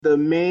the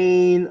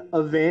main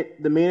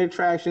event, the main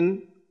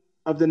attraction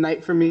of the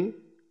night for me.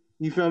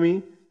 You feel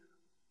me?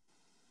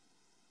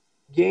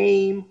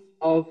 Game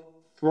of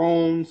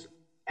Thrones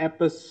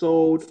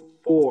episode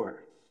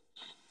 4.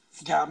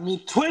 Got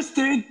me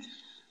twisted.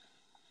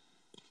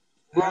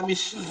 Got Bro, me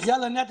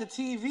yelling at the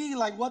TV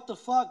like, what the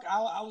fuck?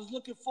 I was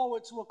looking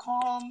forward to a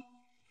calm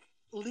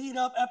lead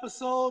up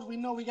episode. We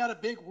know we got a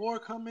big war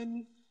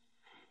coming.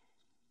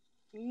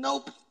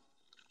 Nope.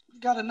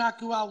 Got to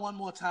knock you out one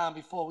more time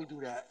before we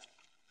do that.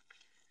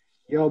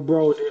 yo,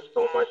 bro, there's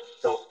so much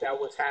stuff that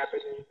was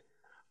happening.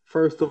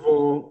 First of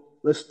all,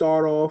 let's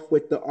start off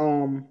with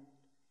the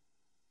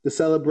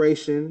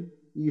celebration.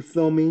 You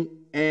feel me?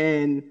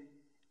 And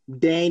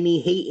Danny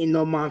hating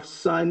on my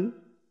son.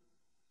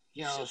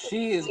 Yo,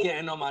 she is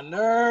getting on my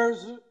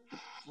nerves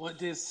with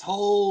this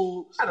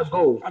whole. Gotta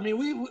go. I mean,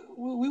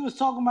 we was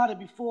talking about it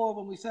before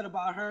when we said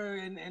about her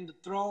and the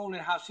throne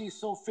and how she's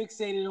so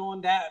fixated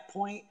on that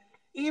point.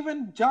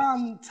 Even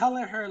John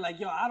telling her like,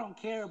 "Yo, I don't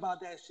care about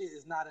that shit"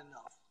 is not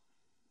enough.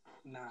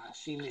 Nah,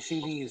 she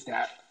needs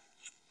that.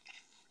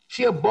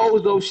 She a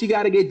bozo. She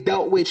gotta get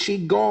dealt with. She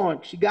gone.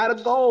 She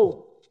gotta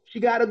go. She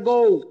gotta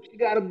go. She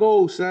gotta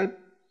go, son.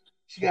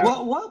 She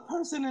gotta. What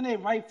person in their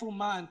rightful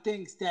mind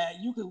thinks that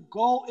you could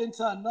go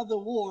into another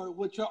war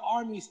with your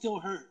army still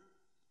hurt?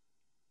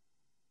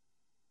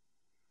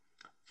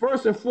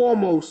 First and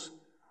foremost,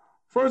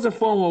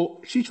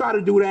 she tried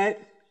to do that.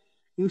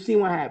 You seen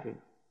what happened.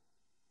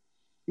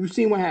 You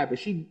seen what happened.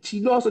 She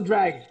lost a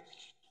dragon.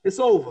 It's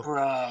over.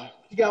 Bruh.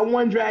 She got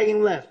one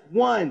dragon left.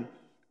 One.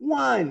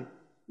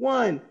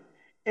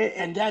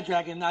 And that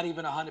dragon not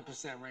even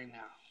 100% right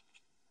now.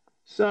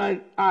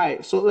 Son, all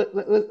right. So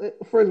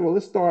first of all,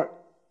 let's start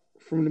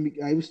from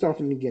we start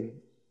from the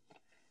beginning.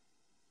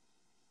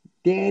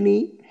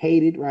 Danny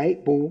hated,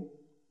 right? Boom.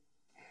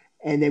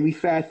 And then we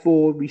fast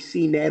forward. We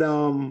seen that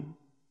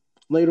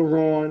later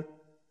on,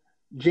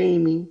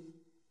 Jamie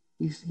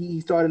he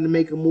started to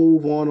make a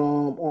move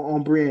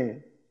on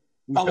Brienne.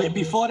 Oh wait,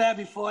 before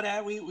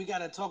that, we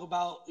gotta talk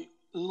about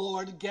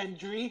Lord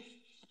Gendry.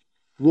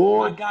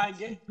 Lord My guy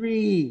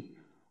Gendry.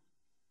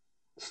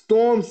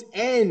 Storm's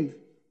End.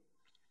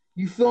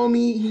 You feel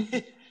me?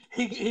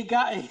 He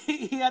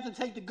had to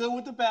take the good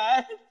with the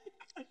bad.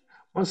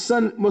 My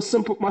son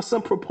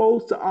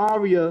proposed to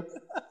Arya,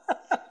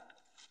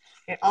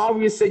 and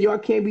Arya said, "Yo, I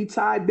can't be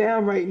tied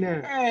down right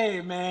now." Hey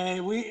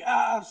man,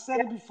 I've said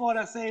it before, and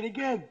I say it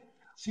again.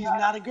 She's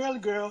not a girly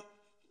girl.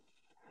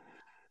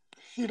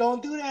 She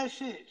don't do that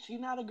shit.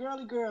 She's not a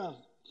girly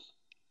girl.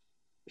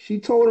 She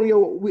told him, "Yo,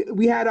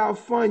 we had our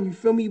fun. You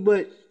feel me?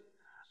 But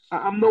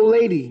I'm no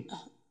lady.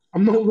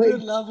 I'm no lady."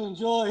 Good love and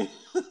joy.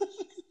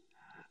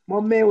 My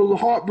man was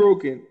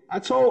heartbroken. I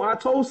told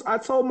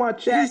my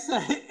chat.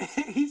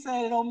 He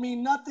said it don't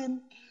mean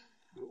nothing.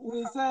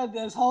 We said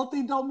this whole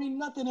thing don't mean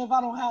nothing if I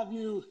don't have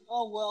you.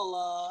 Oh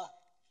well,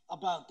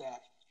 about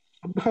that.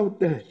 About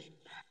that.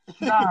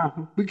 Nah,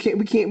 we can't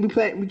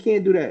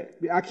do that.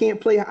 I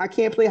can't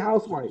play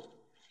housewife.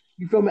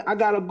 You feel me? I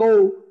gotta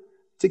go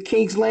to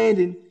King's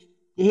Landing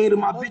and handle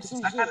my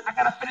business. I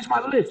gotta finish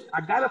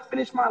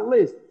my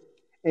list.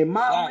 And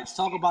let's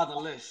talk about the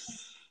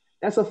list.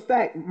 That's a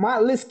fact. My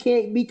list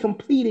can't be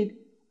completed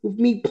with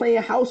me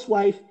playing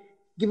housewife,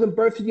 giving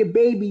birth to your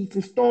babies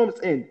and Storm's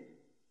End.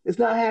 It's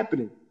not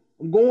happening.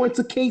 I'm going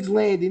to King's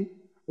Landing.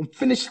 I'm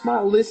finishing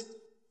my list.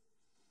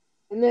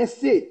 And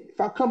that's it.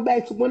 If I come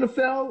back to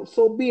Winterfell,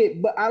 so be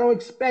it. But I don't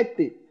expect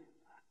it.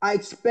 I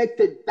expect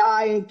to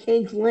die in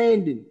King's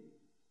Landing.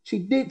 She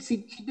did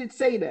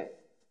say that.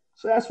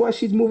 So that's why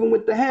she's moving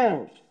with the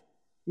hound.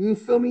 You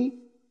feel me?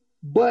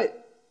 But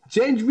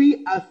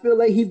Gendry, I feel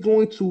like he's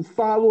going to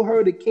follow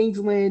her to King's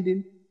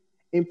Landing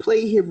and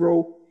play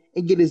hero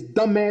and get his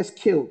dumb ass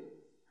killed.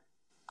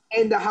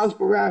 And the House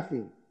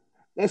Baratheon.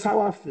 That's how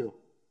I feel.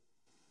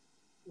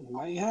 It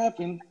might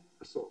happen.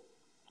 So.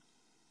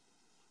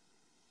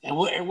 And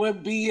it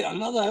would be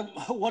another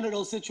one of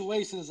those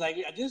situations. Like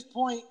at this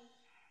point,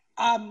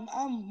 I'm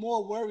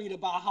more worried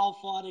about how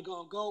far they're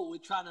gonna go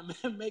with trying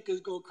to make us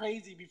go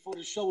crazy before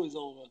the show is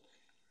over.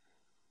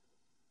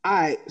 All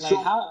right, like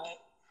how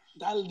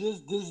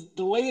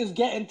the way it's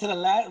getting to the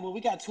last. Well, we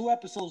got 2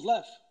 episodes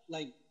left.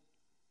 Like,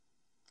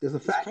 there's a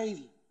fact.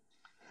 Crazy.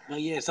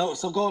 But yeah,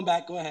 so going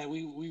back, go ahead.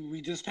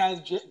 We just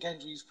passed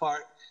Gendry's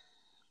part.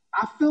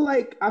 I feel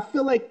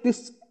like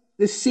this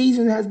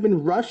season has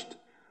been rushed.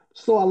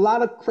 So a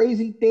lot of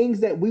crazy things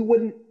that we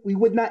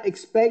would not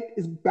expect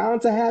is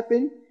bound to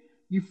happen.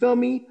 You feel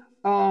me?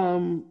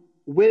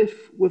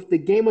 With the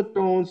Game of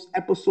Thrones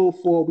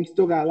episode 4, we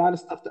still got a lot of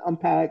stuff to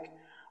unpack.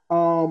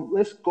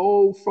 Let's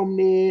go from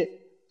there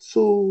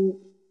to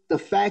the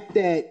fact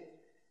that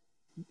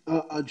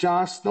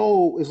Jon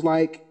Snow is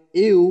like,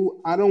 ew,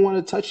 I don't want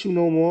to touch you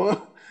no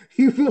more.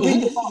 You feel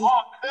me? You're my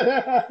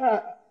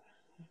aunt.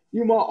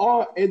 You're my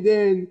aunt. And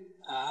then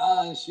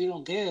she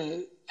don't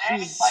care.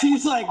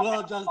 She's like,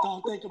 well, just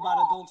don't think about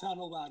it. Don't tell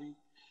nobody.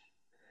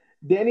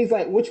 Danny's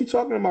like, what you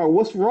talking about?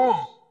 What's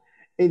wrong?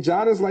 And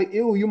John is like,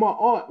 ew, you're my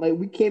aunt. Like,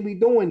 we can't be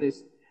doing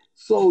this.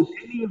 So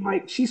Danny is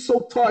like, she's so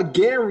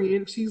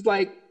Targaryen. She's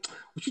like,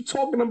 What you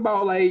talking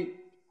about? Like,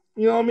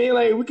 you know what I mean?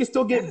 Like, we can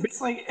still get big.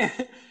 It's like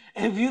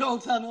if you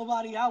don't tell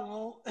nobody, I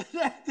won't.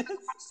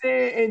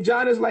 And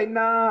John is like,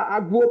 nah, I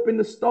grew up in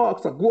the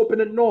Starks. I grew up in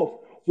the North.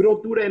 We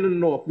don't do that in the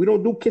North. We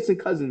don't do kissing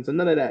cousins and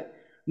none of that.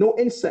 No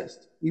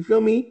incest. You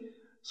feel me?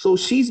 So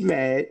she's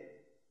mad.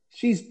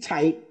 She's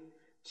tight.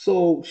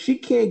 So she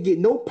can't get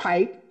no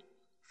pipe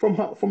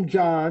from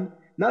John.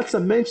 Not to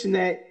mention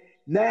that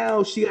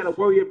now she got to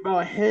worry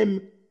about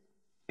him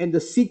and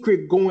the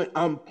secret going.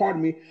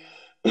 Pardon me,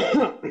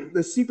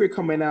 the secret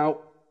coming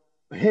out.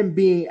 Him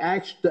being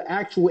the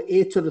actual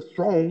heir to the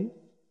throne.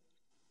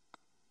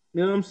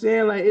 You know what I'm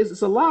saying? Like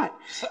it's a lot.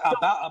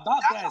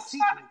 About that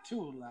secret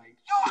too. Like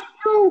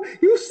yo,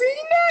 you seen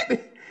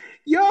that?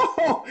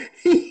 Yo,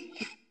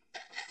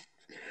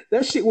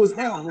 that shit was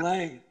hell,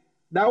 like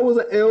that was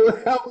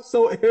that was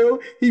so ill.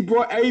 He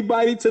brought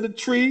everybody to the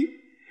tree.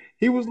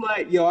 He was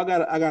like, "Yo, I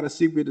got a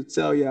secret to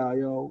tell y'all,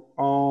 yo.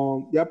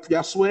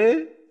 Y'all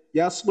swear?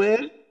 Y'all swear?"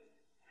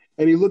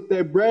 And he looked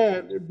at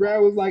Brad, and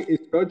Brad was like,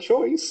 "It's your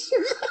choice."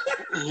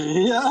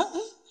 yeah.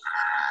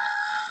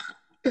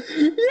 Yo,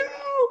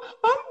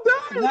 I'm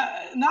done.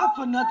 Not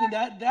for nothing.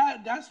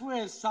 That's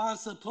where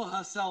Sansa put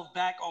herself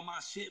back on my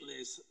shit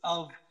list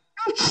of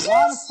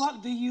why the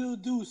fuck do you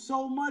do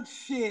so much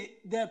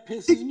shit that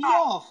pisses me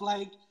off?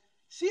 Like,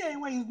 she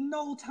ain't wasting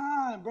no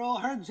time, bro.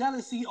 Her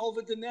jealousy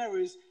over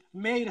Daenerys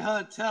made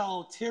her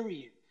tell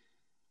Tyrion.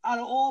 Out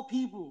of all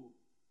people.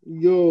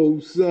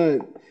 Yo,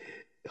 son,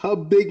 her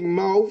big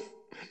mouth.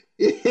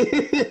 I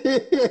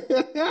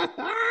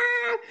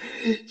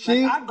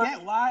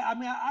get why. I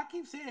mean, I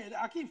keep saying it.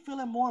 I keep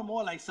feeling more and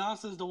more like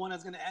Sansa's the one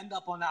that's gonna end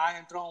up on the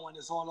Iron Throne when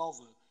it's all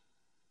over.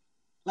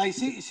 Like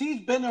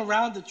she's been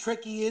around the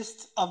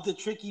trickiest of the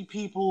tricky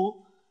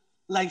people.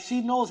 Like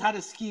she knows how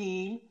to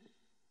scheme.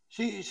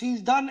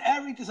 She's done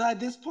everything. So at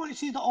this point,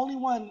 she's the only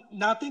one.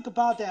 Now think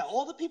about that.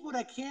 All the people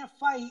that can't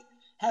fight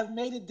have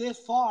made it this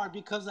far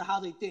because of how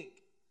they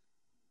think.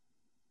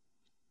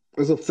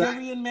 It's a fact.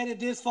 Tyrion made it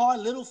this far.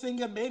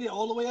 Littlefinger made it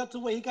all the way up to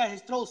where he got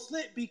his throat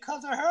slit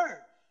because of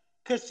her.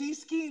 Because she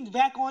schemed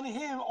back on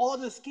him all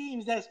the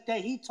schemes that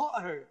he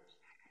taught her.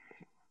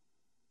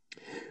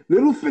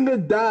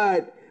 Littlefinger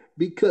died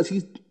because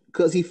he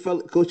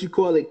felt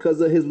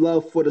because of his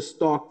love for the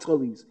Stark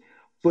Tullys.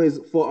 For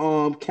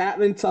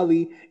Catelyn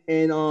Tully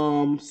and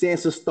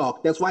Sansa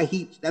Stark. That's why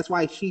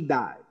she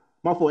died.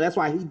 My fault. That's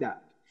why he died.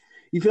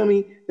 You feel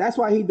me? That's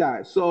why he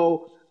died.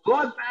 So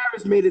Lord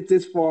Varys made it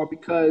this far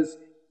because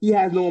he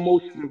has no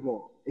emotions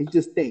involved. He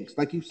just thinks,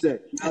 like you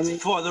said. You know what I mean?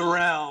 For the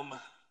realm.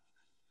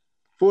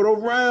 For the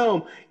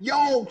realm.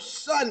 Yo,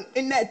 son,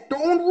 in that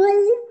throne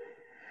room,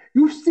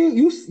 you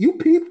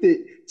peeped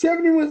it.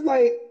 Tyrion was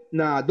like,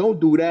 nah, don't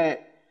do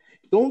that.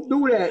 Don't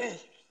do that. Yeah.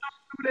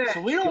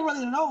 So we don't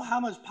really know how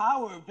much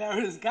power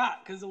Varys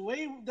got, because the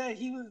way that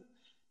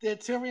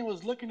Tyrion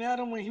was looking at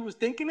him when he was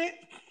thinking it,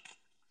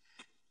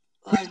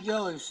 like,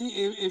 yo, if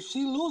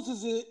she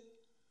loses it,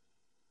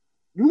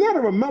 you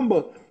gotta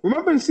remember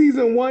in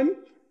season 1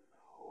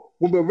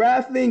 when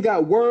Baratheon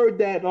got word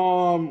that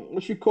when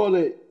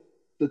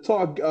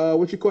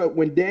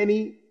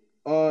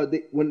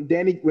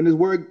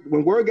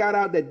word got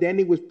out that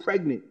Dany was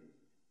pregnant.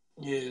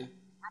 Yeah.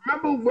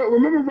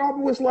 Remember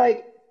Robert was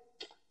like,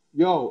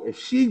 yo, if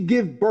she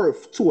give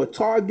birth to a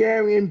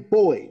Targaryen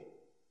boy,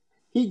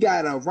 he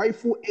got a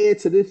rightful heir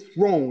to this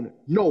throne.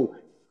 No,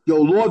 yo,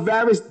 Lord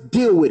Varys,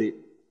 deal with it.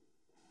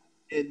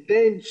 And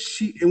then and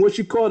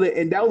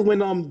that was when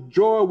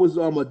Jorah was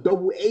a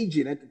double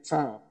agent at the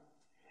time.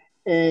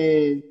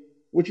 And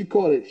she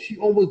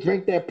almost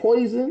drank that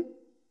poison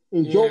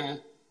in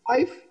Jorah's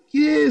life.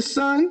 Yeah,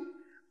 son.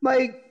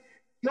 Like,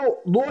 yo,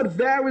 Lord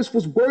Varys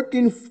was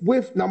working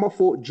with, not my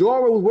fault,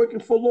 Jorah was working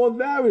for Lord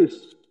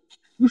Varys.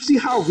 You see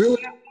how real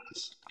that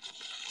was?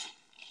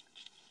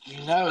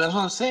 That's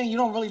what I'm saying. You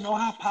don't really know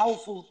how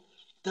powerful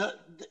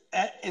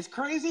it's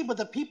crazy, but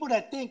the people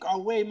that think are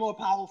way more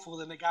powerful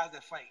than the guys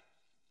that fight.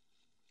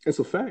 It's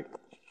a fact.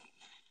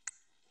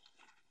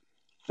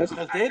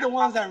 Because they're the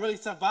ones that really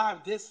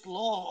survived this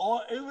long.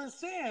 Or it was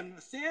Sam.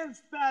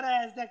 Sam's fat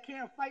ass that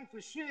can't fight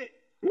for shit.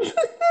 He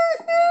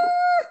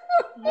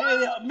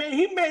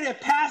made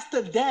it past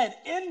the dead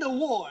in the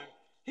war.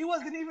 He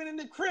wasn't even in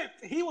the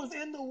crypt. He was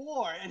in the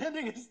war, and that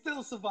nigga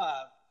still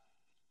survived.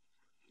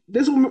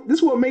 This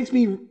what makes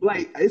me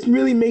like. This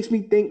really makes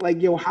me think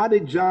like, yo, how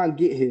did Jon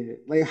get here?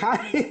 Like, how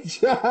did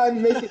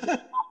Jon make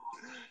it?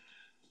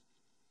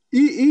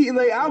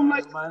 I'm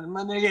like,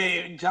 my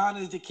nigga, Jon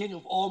is the king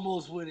of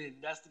almost winning.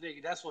 That's the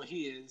nigga. That's what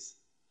he is.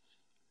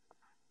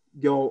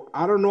 Yo,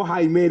 I don't know how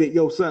he made it.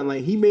 Yo, son,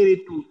 like he made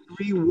it through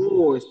 3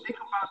 wars. Think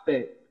about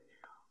that.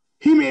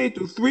 He made it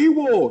through 3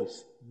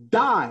 wars,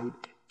 died,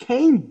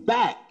 came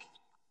back.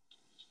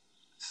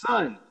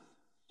 Son,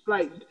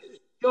 like,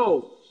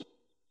 yo,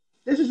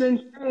 this is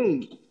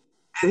insane.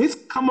 And his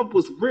come up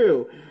was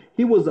real.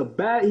 He was a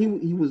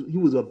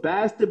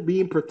bastard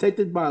being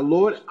protected by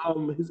Lord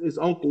his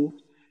uncle.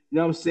 You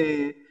know what I'm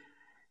saying?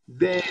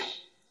 Then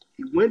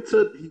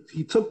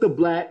he took the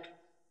black,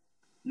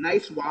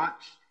 nice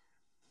watch.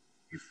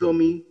 You feel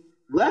me?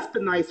 left the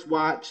Night's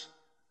Watch,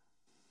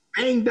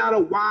 banged out a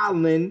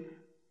wildling,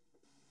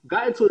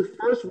 got into his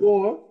first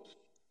war, you know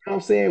what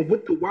I'm saying,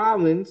 with the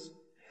wildlings.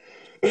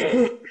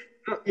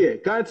 Yeah,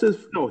 got into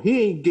his, no,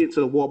 he ain't get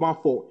to the war, my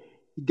fault.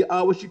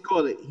 What you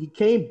call it? He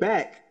came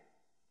back,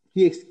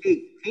 he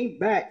escaped, came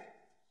back,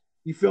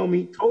 you feel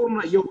me? Told him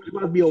like, yo, there's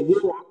about to be a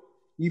war.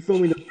 You feel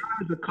me? The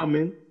Browns are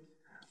coming.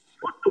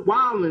 Fuck the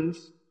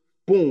Wildlands.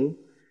 Boom.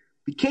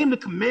 Became the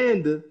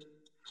commander.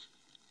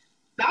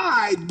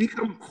 Died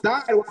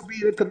while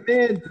being the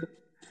commander.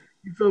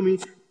 You feel me?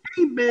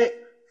 Came back,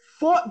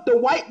 fought the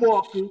White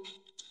Walkers.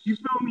 You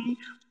feel me?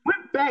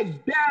 Went back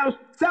down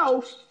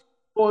south,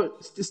 or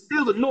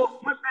still the north.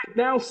 Went back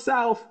down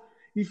south.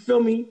 You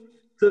feel me?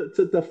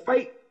 To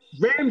fight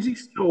Ramsay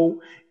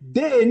Snow.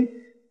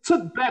 Then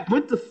took back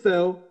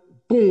Winterfell.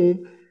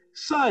 Boom,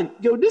 son.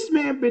 Yo, this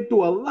man been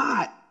through a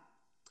lot.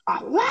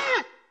 A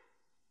lot.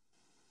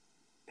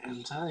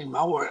 I'm telling you,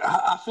 my word.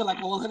 I feel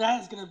like all of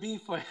that is gonna be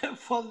for him,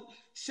 for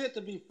shit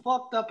to be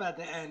fucked up at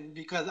the end,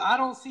 because I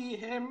don't see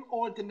him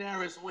or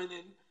Daenerys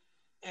winning,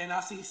 and I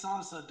see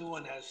Sansa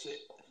doing that shit.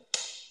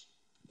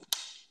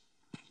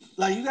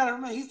 Like, you gotta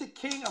remember, he's the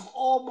king of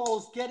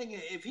almost getting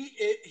it. If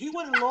he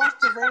would have lost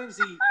to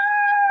Ramsay,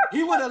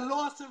 he would have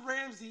lost to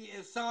Ramsay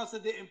if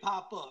Sansa didn't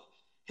pop up.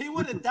 He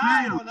would have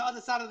died on the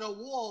other side of the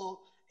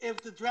wall if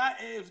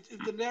if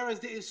Daenerys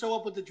didn't show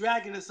up with the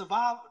dragon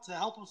to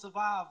help him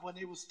survive when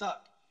they were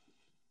stuck.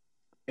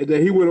 And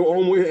then he would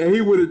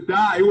have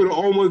died. He would have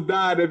almost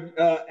died if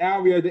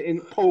Arya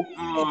didn't poke.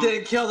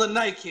 Didn't kill the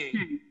Night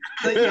King.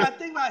 Like, you gotta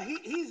think about it.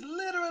 He's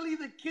literally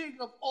the king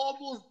of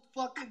almost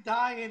fucking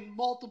dying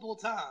multiple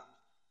times.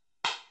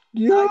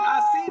 Yeah. Like,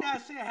 I see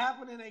that shit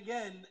happening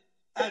again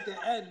at the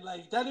end.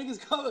 Like, that nigga's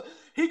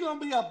gonna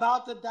be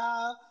about to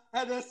die,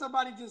 and then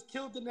somebody just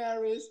killed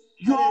Daenerys.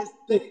 Yeah.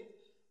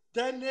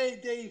 Then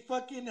they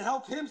fucking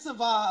help him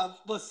survive,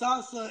 but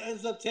Sansa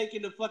ends up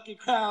taking the fucking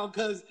crown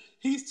because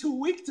he's too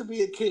weak to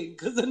be a king,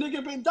 because the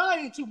nigga been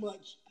dying too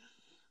much.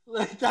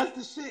 Like, that's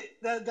the shit.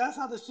 That's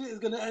how the shit is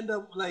gonna end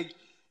up, like,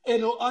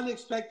 in an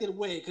unexpected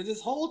way. Because this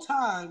whole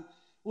time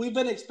we've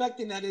been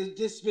expecting that it's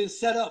just been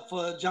set up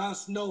for Jon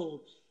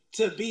Snow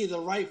to be the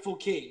rightful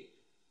king.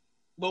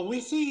 But we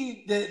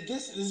see that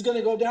this is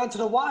gonna go down to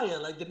the wire.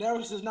 Like,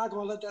 Daenerys is not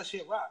gonna let that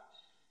shit rock.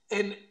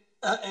 And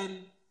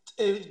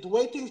if the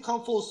way things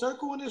come full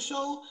circle in this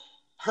show,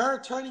 her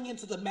turning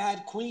into the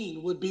Mad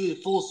Queen would be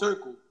full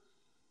circle.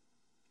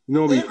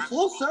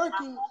 Full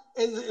circle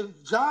is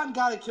if Jon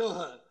gotta kill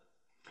her.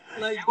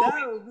 Like,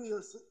 that would be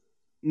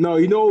No,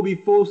 you know it would be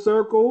full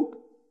circle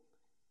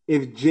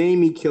if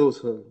Jaime kills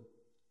her.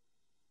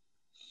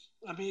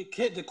 I mean,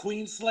 the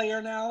Queen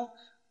Slayer now.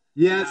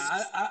 Yes.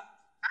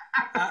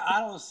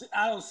 I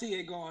don't see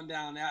it going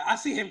down now. I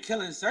see him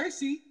killing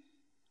Cersei.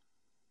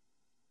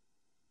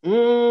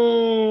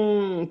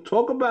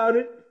 Talk about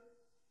it.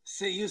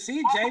 You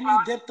see,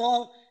 Jaime dipped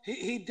off.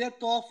 He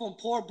dipped off on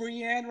poor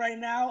Brienne right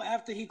now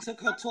after he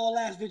took her tall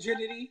ass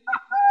virginity.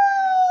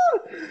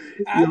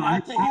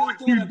 After he was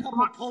doing a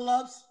couple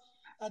pull-ups.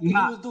 He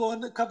was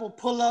doing a couple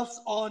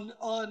pull-ups on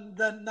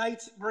the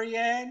Knight's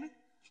Brienne.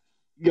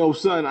 Yo,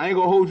 son, I ain't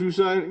gonna hold you,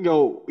 son.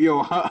 Yo,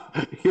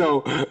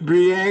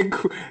 Brienne,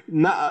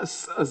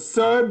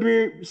 Sir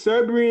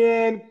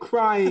Brienne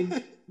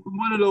crying.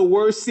 One of the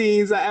worst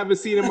scenes I ever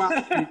seen in my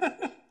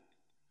life.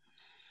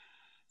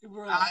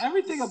 Bro,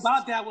 everything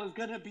about that was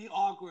gonna be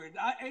awkward.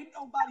 Ain't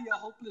nobody a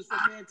hopeless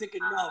romantic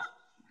enough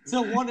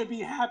to want to be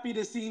happy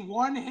to see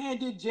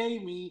one-handed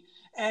Jaime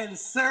and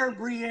Sir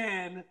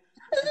Brienne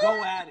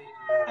go at it,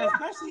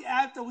 especially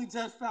after we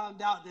just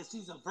found out that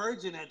she's a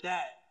virgin at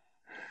that.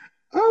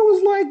 I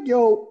was like,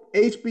 yo,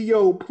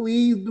 HBO,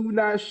 please do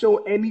not show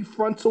any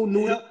frontal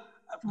nudity.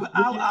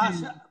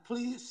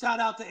 Please shout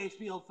out to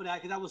HBO for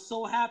that, because I was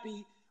so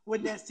happy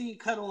when that scene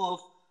cut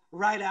off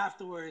right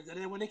afterwards. And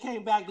then when they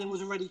came back, they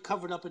was already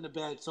covered up in the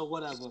bed, so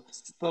whatever.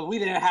 But we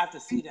didn't have to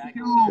see that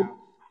go down.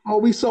 All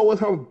we saw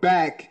was her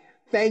back.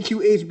 Thank you,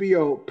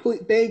 HBO.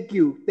 Please, thank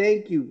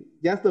you.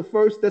 That's the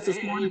first. That's a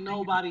smart.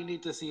 Nobody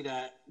need to see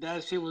that.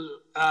 That shit was.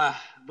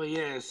 But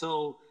yeah,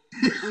 so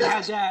we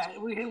had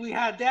that. We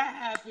had that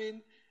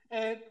happen,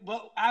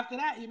 but after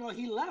that,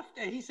 he left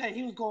and he said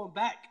he was going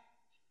back.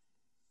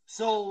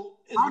 So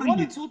it's one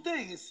of two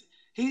things.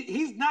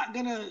 He's not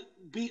gonna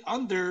be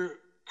under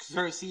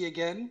Cersei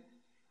again.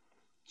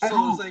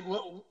 So it's like,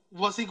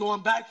 what's he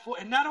going back for?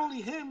 And not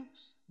only him,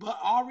 but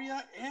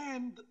Arya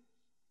and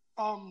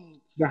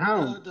the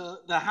Hound.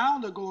 The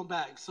Hound are going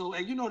back. So,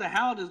 and the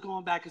Hound is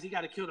going back because he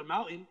got to kill the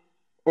Mountain.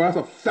 Oh, that's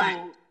a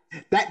fact.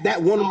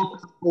 That one-on-one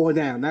going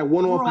down. That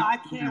one-on-one. I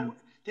can't.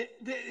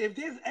 If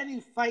there's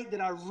any fight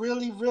that I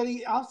really,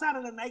 really, outside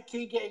of the Night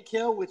King getting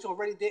killed, which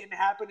already didn't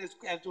happen as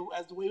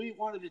the way we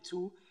wanted it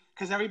to,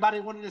 because everybody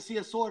wanted to see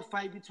a sword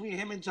fight between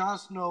him and Jon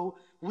Snow,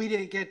 we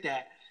didn't get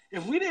that.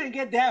 If we didn't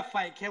get that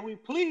fight, can we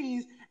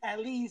please at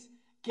least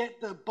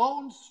get the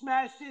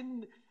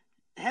bone-smashing,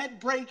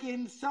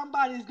 head-breaking,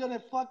 somebody's going to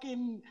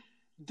fucking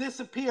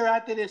disappear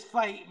after this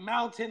fight,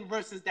 Mountain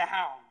versus the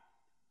Hound?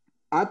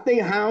 I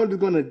think Hound is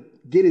going to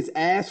get his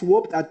ass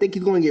whooped. I think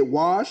he's going to get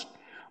washed.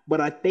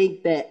 but I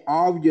think that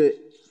Arya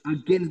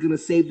again is gonna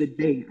save the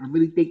day. I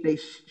really think that I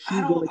she's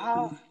don't.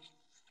 gonna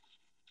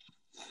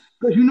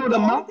because you know The the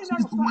only mountain thing that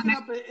is was the one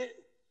fucking that up,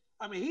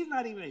 I mean, he's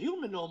not even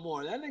human no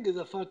more. That nigga's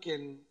a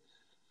fucking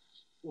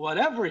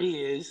whatever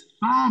he is.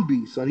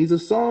 zombie, son. He's a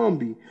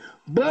zombie,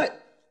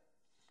 but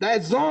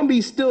that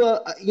zombie's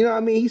still you know what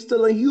I mean. He's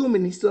still a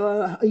human. He's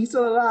still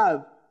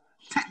alive,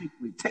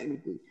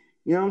 technically.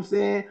 You know what I'm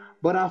saying?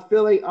 But I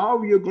feel like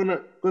Arya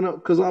gonna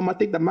because I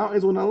think the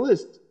mountain's on the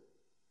list.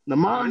 The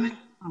mountain is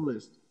on the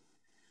list.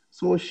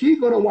 So she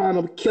gonna wind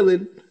up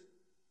killing. You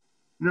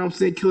know what I'm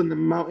saying? Killing the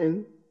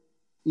mountain.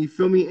 You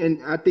feel me?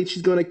 And I think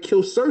she's gonna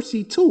kill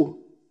Cersei too.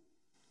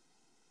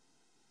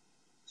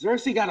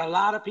 Cersei got a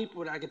lot of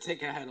people that I could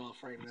take her head off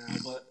right now,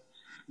 but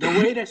the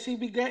way that she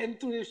be getting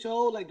through the show,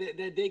 like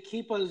that they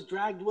keep us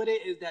dragged with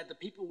it, is that the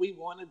people we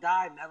want to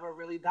die never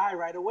really die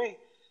right away.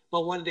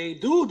 But when they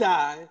do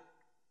die,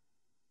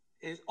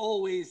 it's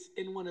always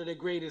in one of the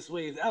greatest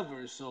ways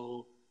ever.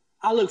 So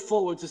I look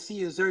forward to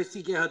seeing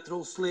Cersei get her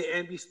throat slit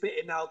and be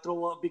spitting out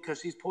throw up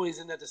because she's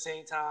poisoned at the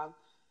same time.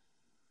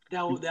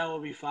 That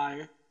would be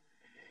fire.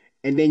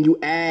 And then you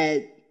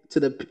add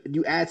to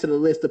the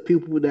list of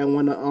people that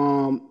wanna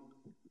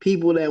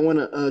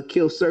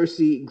kill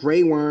Cersei,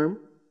 Grey Worm.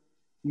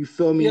 You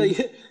feel me?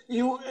 Yeah,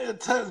 you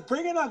to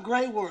bringing up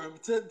Grey Worm.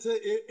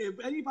 If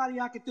anybody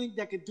I could think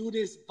that could do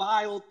this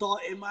vile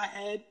thought in my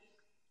head,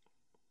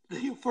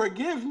 you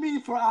forgive me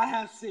for I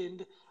have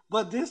sinned,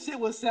 but this shit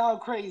would sound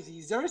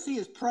crazy. Cersei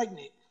is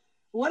pregnant.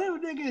 What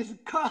if niggas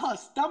cut her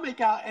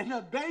stomach out and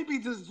the baby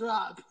just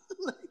dropped?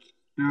 Like,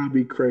 That would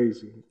be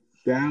crazy.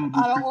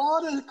 Out of all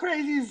the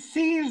crazy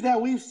scenes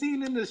that we've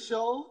seen in the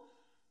show,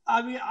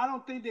 I mean, I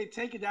don't think they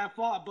take it that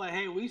far, but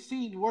hey, we've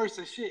seen worse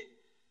of shit.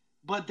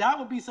 But that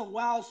would be some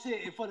wild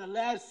shit if for the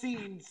last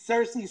scene,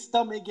 Cersei's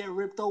stomach get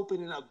ripped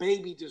open and a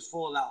baby just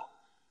fall out.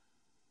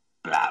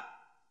 Blah.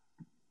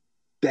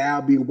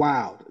 That'd be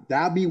wild.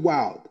 That'd be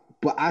wild.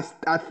 But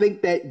I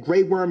think that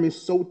Grey Worm is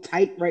so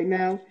tight right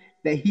now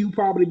that he'll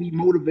probably be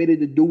motivated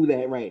to do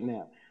that right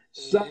now.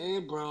 So,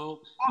 Yeah,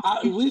 bro.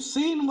 We've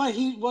seen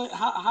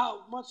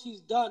how much he's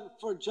done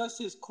for just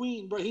his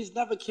queen, bro. He's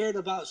never cared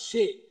about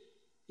shit.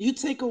 You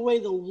take away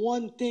the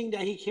one thing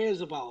that he cares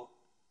about,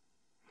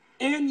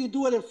 and you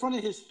do it in front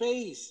of his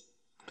face.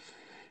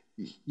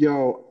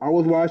 yo, I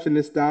was watching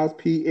the Styles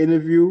P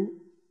interview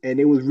and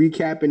it was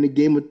recapping the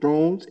Game of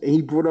Thrones and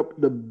he brought up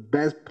the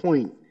best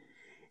point.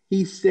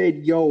 He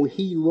said, yo,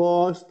 he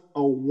lost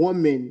a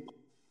woman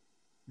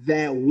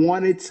that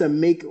wanted to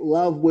make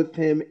love with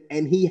him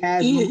and he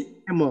has no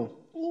hammer.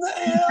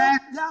 That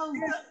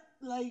was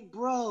like,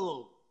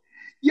 bro.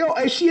 Yo,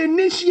 and she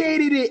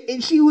initiated it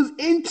and she was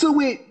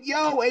into it.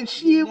 Yo, and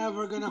she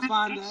never gonna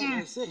find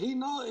that. He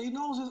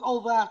knows it's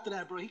over after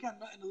that, bro. He got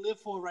nothing to live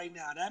for right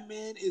now. That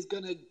man is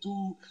gonna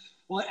do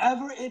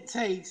whatever it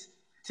takes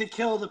to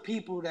kill the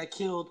people that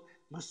killed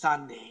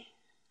Missandei.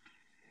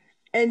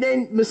 And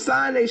then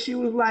Missandei, she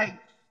was like,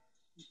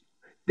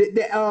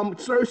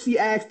 Cersei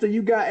asked her,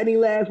 "You got any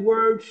last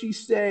words?" She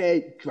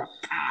said,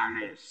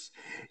 "Dracarys."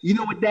 You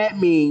know what that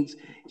means?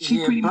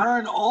 She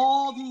burn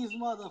all these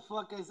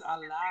motherfuckers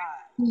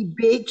alive.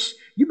 Bitch,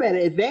 you better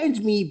avenge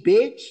me,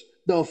 bitch.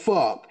 The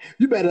fuck,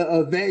 you better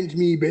avenge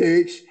me,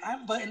 bitch.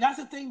 But that's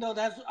the thing, though.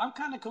 I'm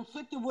kind of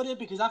conflicted with it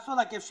because I feel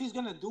like if she's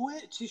gonna do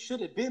it, she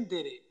should have been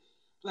did it.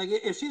 Like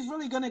if she's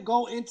really gonna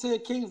go into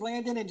King's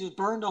Landing and just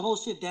burn the whole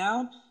shit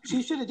down,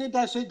 she should have did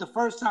that shit the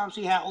first time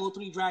she had all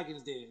three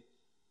dragons there.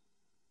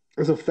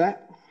 That's a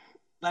fact.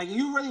 Like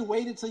you really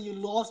waited till you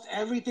lost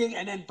everything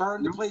and then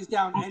burned the place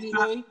down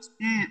anyway.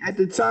 At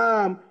the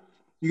time,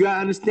 you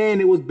gotta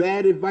understand it was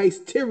bad advice.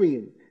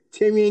 Tyrion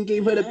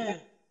gave her the.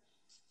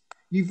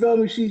 You feel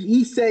me?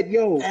 He said,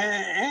 "Yo,"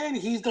 and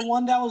he's the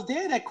one that was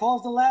there that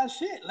caused the last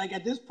shit. Like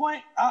at this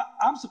point,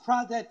 I'm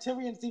surprised that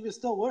Tyrion's even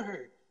still with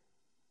her.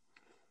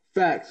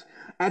 Facts.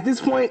 At this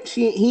point,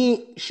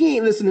 she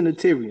ain't listening to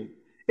Tyrion.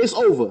 It's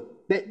over.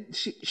 That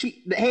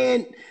she the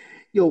hand.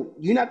 Yo,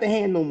 you're not the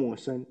hand no more,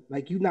 son.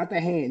 Like you're not the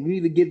hand. You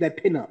need to give that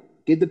pin up.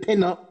 Get the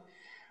pin up.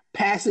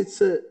 Pass it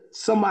to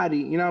somebody.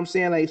 You know what I'm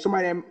saying? Like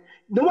somebody.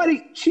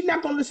 Nobody. She's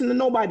not gonna listen to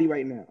nobody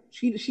right now.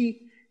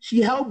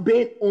 She hell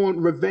bent on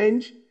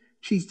revenge.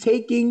 She's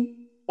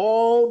taking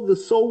all the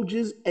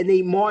soldiers and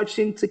they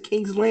marching to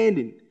King's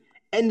Landing.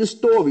 End the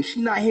story.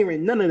 She's not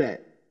hearing none of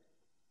that.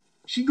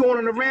 She going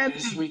on a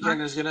rampage. This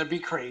weekend is gonna be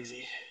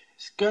crazy.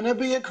 It's gonna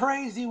be a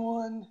crazy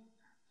one.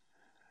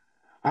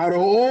 Out of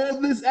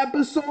all these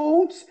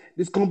episodes,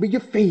 this gonna be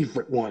your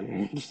favorite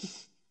one.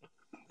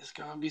 It's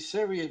gonna be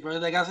serious, bro.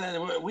 Like I said,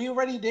 we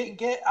already didn't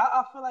get.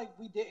 I feel like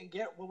we didn't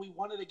get what we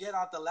wanted to get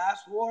out the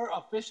last war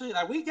officially.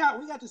 Like we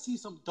got to see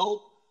some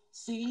dope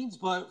scenes,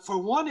 but for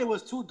one, it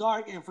was too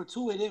dark, and for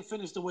two, it didn't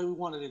finish the way we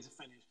wanted it to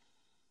finish.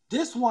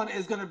 This one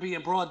is gonna be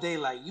in broad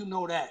daylight. You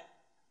know that.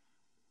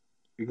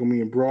 It's gonna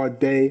be in broad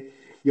day.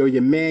 Yo,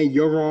 your man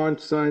Euron,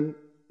 son.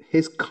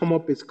 His come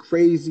up is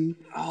crazy.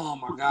 Oh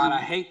my God, I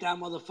hate that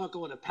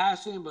motherfucker with a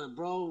passion. But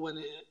bro,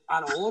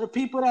 out of all the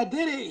people that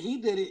did it, he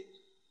did it.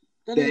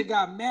 That nigga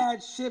got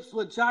mad ships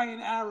with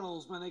giant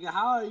arrows, my nigga.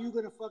 How are you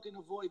gonna fucking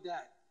avoid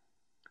that?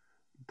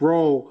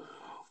 Bro,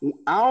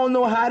 I don't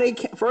know how they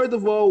can. First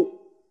of all,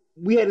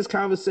 we had this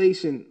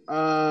conversation.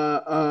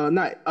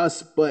 Not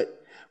us,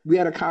 but we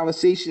had a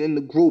conversation in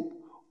the group,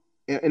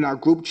 in our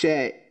group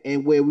chat,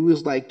 and where we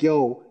was like,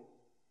 "Yo,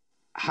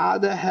 how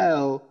the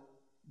hell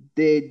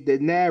did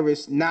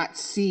Daenerys not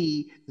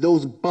see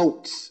those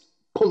boats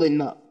pulling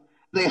up?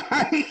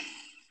 Like,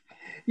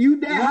 you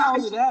that Not high?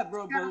 only that,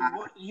 bro,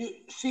 but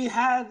she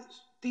had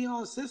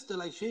Theon's sister.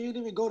 Like, she didn't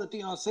even go to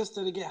Theon's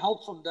sister to get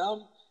help from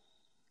them.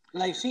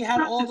 Like, she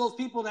had all those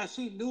people that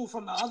she knew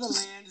from the other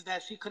lands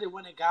that she could have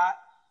went and got.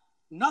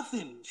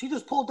 Nothing. She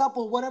just pulled up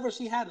with whatever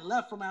she had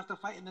left from after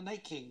fighting the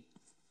Night King.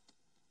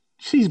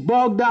 She's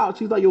bugged out.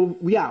 She's like, "Yo,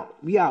 we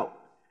out, we out."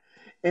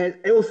 And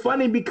it was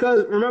funny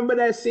because remember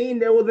that scene?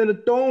 They was in the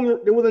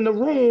throne. They was in the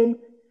room,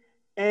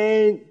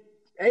 and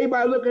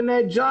everybody looking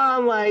at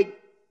John like,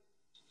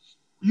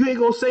 "You ain't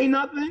gonna say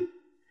nothing."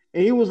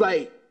 And he was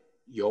like,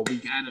 "Yo,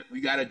 we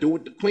gotta do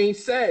what the queen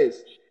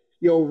says."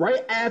 Yo,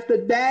 right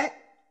after that,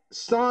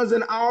 Sons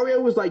and Arya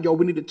was like, "Yo,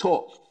 we need to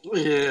talk.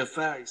 Yeah,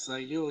 facts.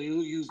 Like,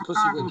 you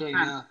pussy with right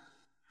now.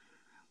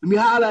 Let me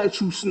holler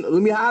at you.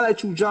 Let me holler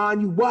at you, John.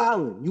 You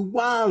wildin'. You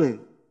wildin'.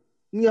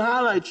 Let me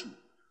holler at you.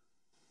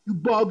 You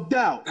bugged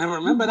out." And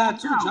remember that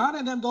too. John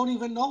and them don't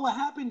even know what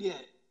happened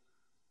yet.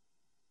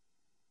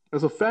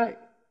 That's a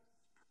fact.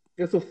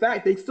 It's a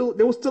fact. They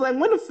were still at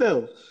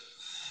Winterfell.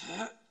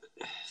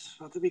 It's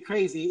about to be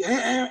crazy.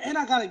 And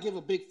I gotta give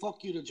a big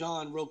fuck you to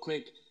John real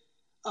quick.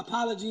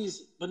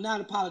 Apologies, but not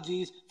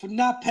apologies for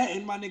not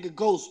petting my nigga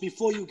Ghost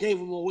before you gave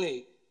him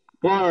away.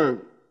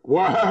 Word.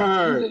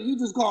 You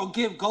just gonna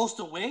give Ghost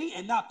away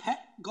and not pet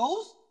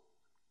Ghost?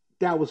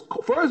 That was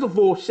first of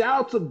all, shout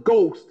out to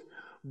Ghost.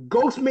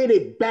 Ghost made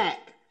it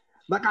back.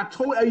 Like I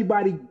told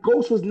everybody,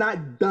 Ghost was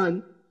not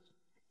done.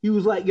 He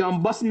was like, "Yo,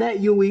 I'm busting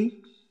that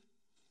Yui,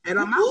 and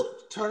I'm out."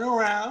 Turn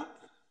around.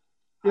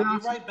 You I'll know?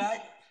 be right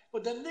back.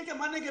 But my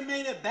nigga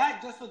made it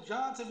back just for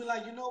John to be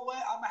like, you know what?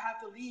 I'm gonna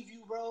have to leave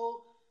you,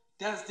 bro.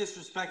 That's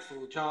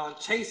disrespectful, John.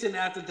 Chasing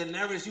after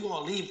Daenerys, you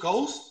gonna leave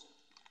Ghost?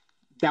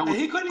 That was And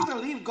he couldn't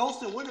even leave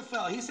Ghost in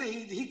Winterfell. He said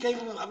he gave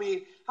him. I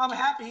mean, I'm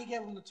happy he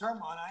gave him the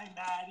term on. I ain't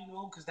mad,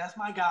 because that's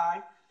my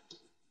guy.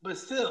 But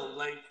still,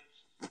 like,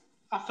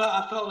 I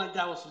felt like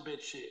that was some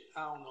bitch shit.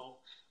 I don't know.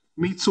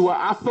 me too.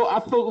 I felt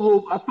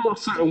a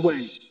certain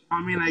way.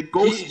 I mean, like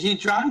Ghost. He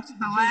dropped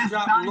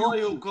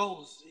loyal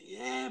Ghost.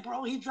 Yeah,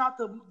 bro. He dropped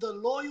the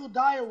loyal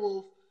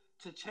direwolf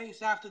to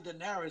chase after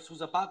Daenerys,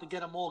 who's about to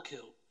get them all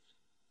killed.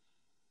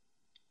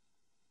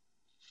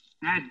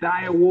 That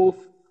dire wolf,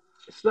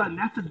 son.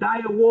 That's the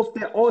dire wolf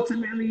that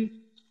ultimately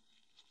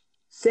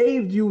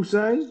saved you,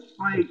 son.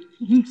 Like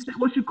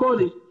what you call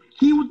it?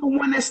 He was the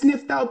one that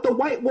sniffed out the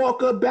White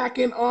Walker back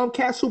in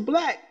Castle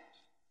Black.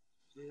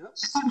 Yep.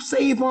 Who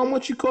saved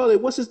what you call it?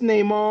 What's his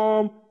name?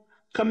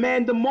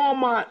 Commander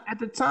Mormont at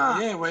the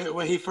time. Yeah,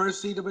 when he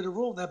first seen him in the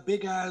room, that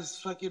big ass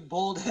fucking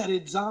bald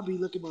headed zombie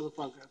looking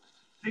motherfucker.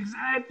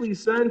 Exactly,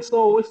 son.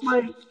 So it's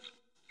like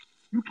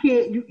you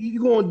can't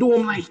you gonna do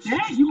him like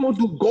that? You gonna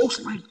do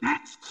Ghost like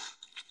that?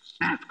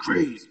 That's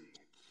crazy.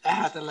 I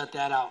have to let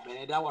that out,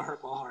 man. That would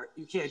hurt my heart.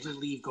 You can't just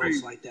leave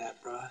Ghost like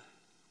that, bro.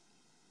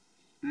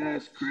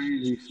 That's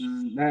crazy,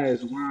 son. That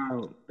is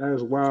wild. That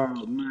is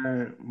wild,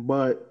 man.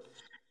 But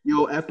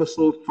yo,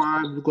 episode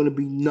 5 is gonna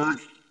be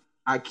nuts.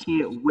 I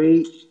can't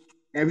wait.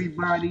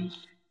 Everybody,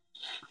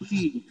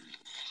 please.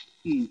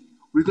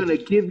 We're gonna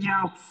give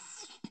y'all.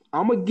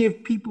 I'm gonna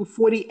give people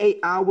 48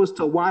 hours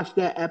to watch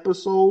that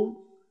episode.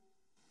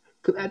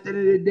 Cause at the end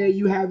of the day,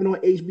 you have it on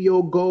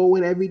HBO Go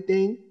and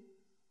everything.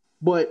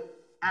 But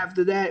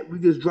after that, we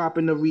just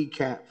dropping the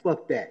recap.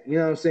 Fuck that. You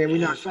know what I'm saying? We're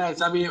not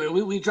facts. I mean,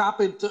 we drop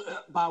it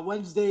by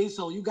Wednesday,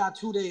 so you got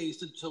 2 days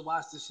to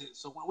watch this shit.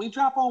 So when we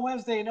drop on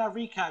Wednesday and that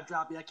recap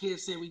drop, I can't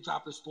say we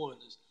dropping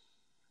spoilers.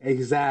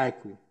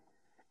 Exactly.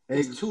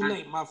 It's too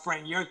late, my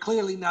friend. You're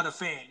clearly not a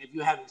fan if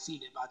you haven't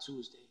seen it by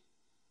Tuesday.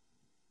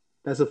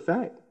 That's a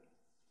fact.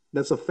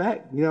 That's a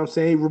fact. You know what I'm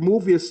saying?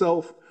 Remove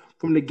yourself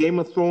from the Game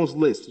of Thrones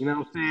list. You know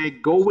what I'm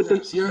saying? Go with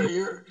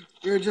the.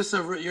 You're just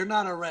you're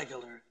not a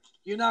regular.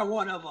 You're not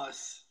one of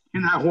us.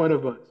 You're not one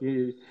of us.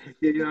 You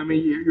know what I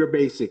mean? You're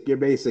basic. You're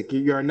basic.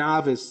 You're a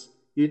novice.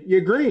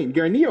 You're green.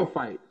 You're a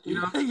neophyte. You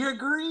know? You're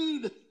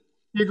green.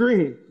 You're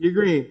green. You're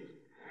green.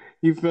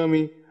 You feel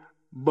me?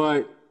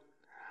 But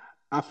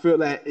I feel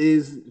that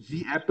is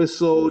the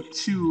episode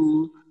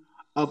 2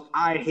 of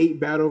I Hate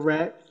Battle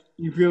Rap.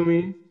 You feel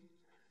me?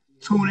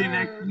 Tune in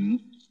next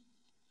week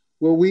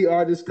where we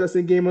are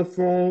discussing Game of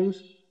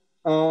Thrones.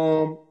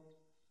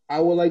 I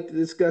would like to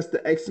discuss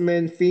the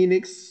X-Men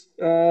Phoenix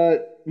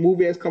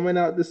movie that's coming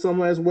out this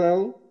summer as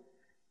well.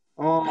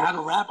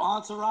 Battle Rap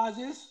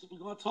Entourages. We're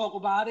going to talk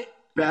about it.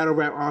 Battle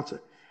Rap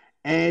Entourage.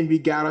 And we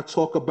got to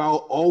talk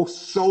about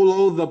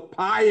Solo the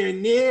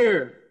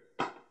Pioneer.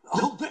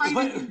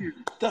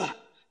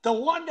 The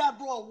one that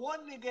brought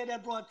one nigga,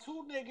 that brought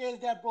two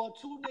niggas, that brought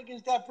two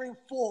niggas, that bring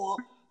four.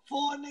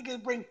 4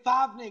 niggas bring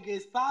 5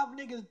 niggas. 5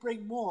 niggas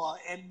bring more.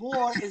 And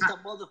more is the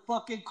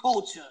motherfucking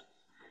culture.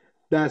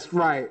 That's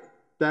right.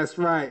 That's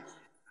right.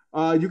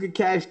 You can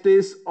catch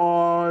this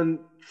on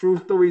True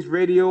Stories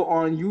Radio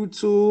on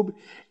YouTube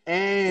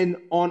and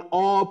on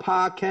all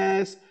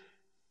podcasts.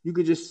 You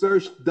can just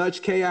search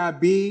Dutch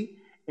KIB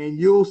and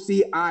you'll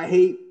see I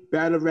Hate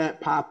Battle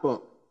Rap pop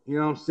up. You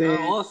know what I'm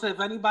saying? Also, if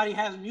anybody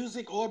has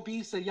music or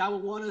beats that y'all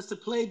would want us to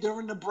play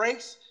during the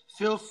breaks,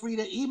 feel free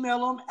to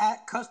email them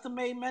at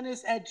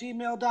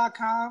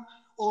custommademenace@gmail.com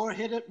or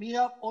hit me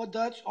up or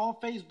Dutch on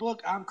Facebook.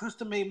 I'm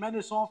Custom Made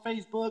Menace on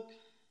Facebook.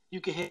 You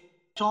can hit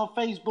on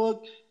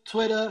Facebook,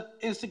 Twitter,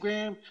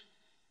 Instagram.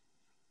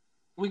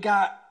 We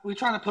trying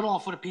to put on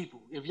for the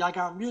people. If y'all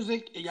got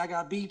music and y'all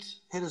got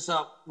beats, hit us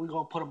up. We're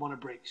gonna put them on the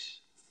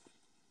breaks.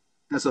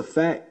 That's a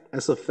fact.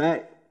 That's a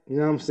fact. You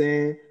know what I'm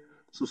saying?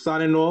 So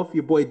signing off,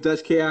 your boy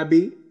Dutch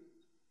KIB.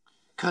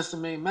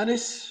 Custom Made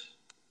Menace.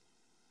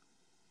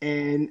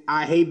 And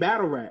I Hate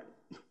Battle Rap.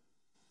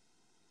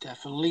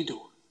 Definitely do.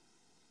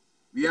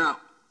 Yeah.